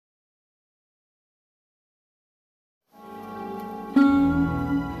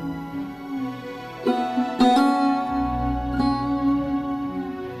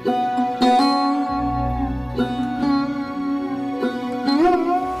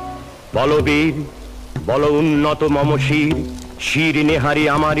বলবীর বল উন্নত মম শির শির নেহারি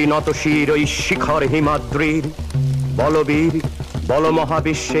আমারি নত শির ওই শিখর হিমাদ্রির বলবীর বল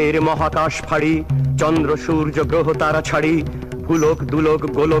মহাবিশ্বের মহাকাশ ফাড়ি চন্দ্র সূর্য গ্রহ তারা ছাড়ি ভুলোক দুলোক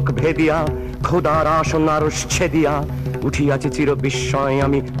গোলক ভেদিয়া খোদার আসন আরশ ছেদিয়া উঠিয়াছে চির বিস্ময়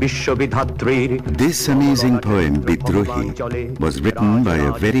আমি বিশ্ববিধাত্রীর। This amazing poem, Bidrohi, was written by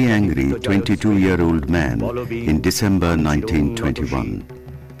a very angry 22-year-old man in December 1921,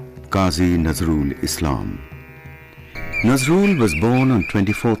 Kaji Najrul Islam. Nazrul was born on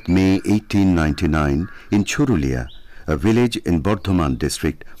 24th May 1899 in Churulia, a village in Bardhaman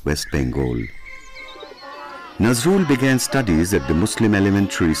district, West Bengal. Nazrul began studies at the Muslim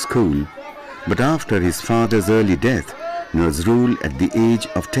elementary school, but after his father's early death, Nazrul at the age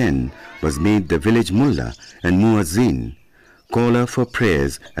of 10 was made the village mullah and muazzin, caller for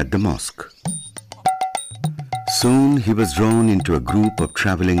prayers at the mosque. Soon he was drawn into a group of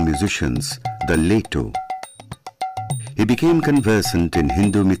traveling musicians, the Leto. He became conversant in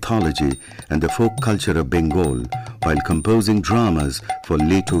Hindu mythology and the folk culture of Bengal while composing dramas for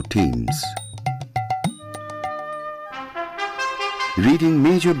Leto teams. Reading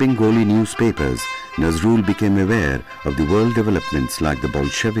major Bengali newspapers, Nazrul became aware of the world developments like the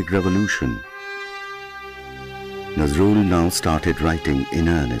Bolshevik Revolution. Nazrul now started writing in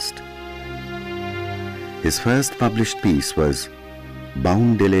earnest. His first published piece was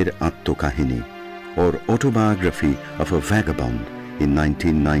Boundeler Attokahini, or Autobiography of a Vagabond, in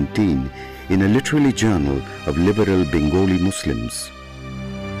 1919 in a literary journal of liberal Bengali Muslims.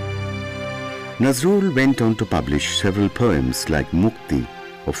 Nazrul went on to publish several poems like Mukti,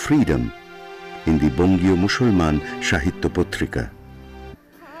 or Freedom, in the Bongio Musulman Sahitya Potrika.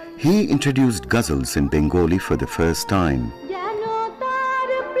 He introduced ghazals in Bengali for the first time.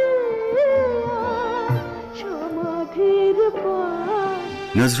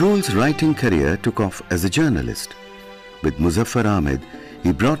 Nazrul's writing career took off as a journalist. With Muzaffar Ahmed,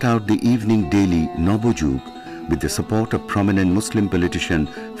 he brought out the evening daily Nabojug with the support of prominent Muslim politician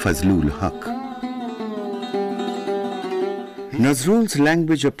Fazlul Haq. Nazrul's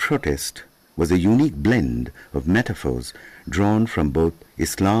language of protest was a unique blend of metaphors drawn from both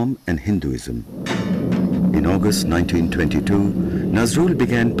Islam and Hinduism. In August 1922, Nazrul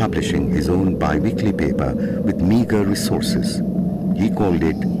began publishing his own bi-weekly paper with meager resources. He called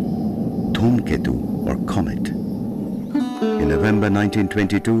it Dhumketu, or Comet. In November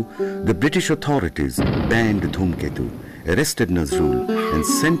 1922, the British authorities banned Dhumketu, arrested Nazrul and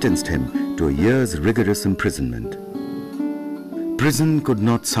sentenced him to a year's rigorous imprisonment. Prison could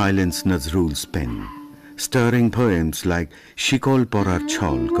not silence Nazrul's pen. Stirring poems like Shikol Porar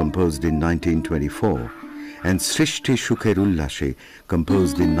Chol, composed in 1924, and Srishti Shukher Ullashe,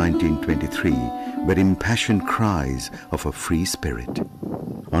 composed in 1923, were impassioned cries of a free spirit.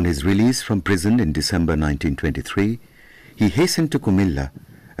 On his release from prison in December 1923, he hastened to Kumilla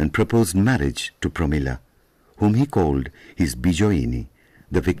and proposed marriage to Pramila, whom he called his Bijoyini,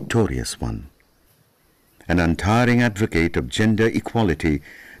 the victorious one. An untiring advocate of gender equality,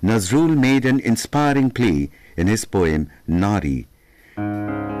 Nazrul made an inspiring plea in his poem Nari.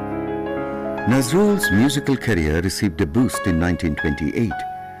 Nazrul's musical career received a boost in 1928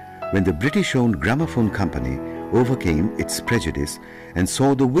 when the British-owned gramophone company overcame its prejudice and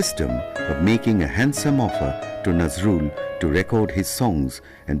saw the wisdom of making a handsome offer to Nazrul to record his songs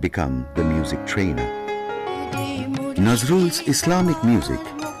and become the music trainer. Nazrul's Islamic music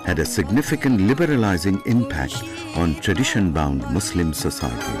had a significant liberalizing impact on tradition-bound Muslim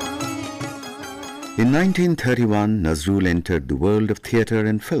society. In 1931, Nazrul entered the world of theatre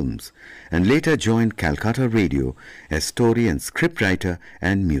and films and later joined Calcutta Radio as story and scriptwriter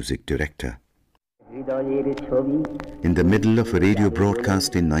and music director. In the middle of a radio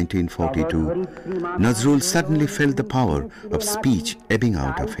broadcast in 1942, Nazrul suddenly felt the power of speech ebbing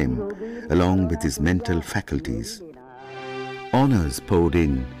out of him, along with his mental faculties. Honours poured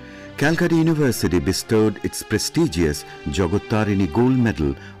in. Calcutta University bestowed its prestigious Jagotarini Gold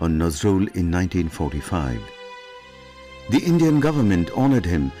Medal on Nazrul in 1945. The Indian government honoured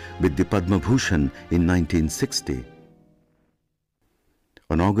him with the Padma Bhushan in 1960.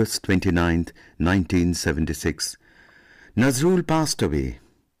 On August 29, 1976, Nazrul passed away,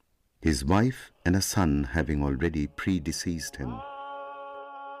 his wife and a son having already predeceased him.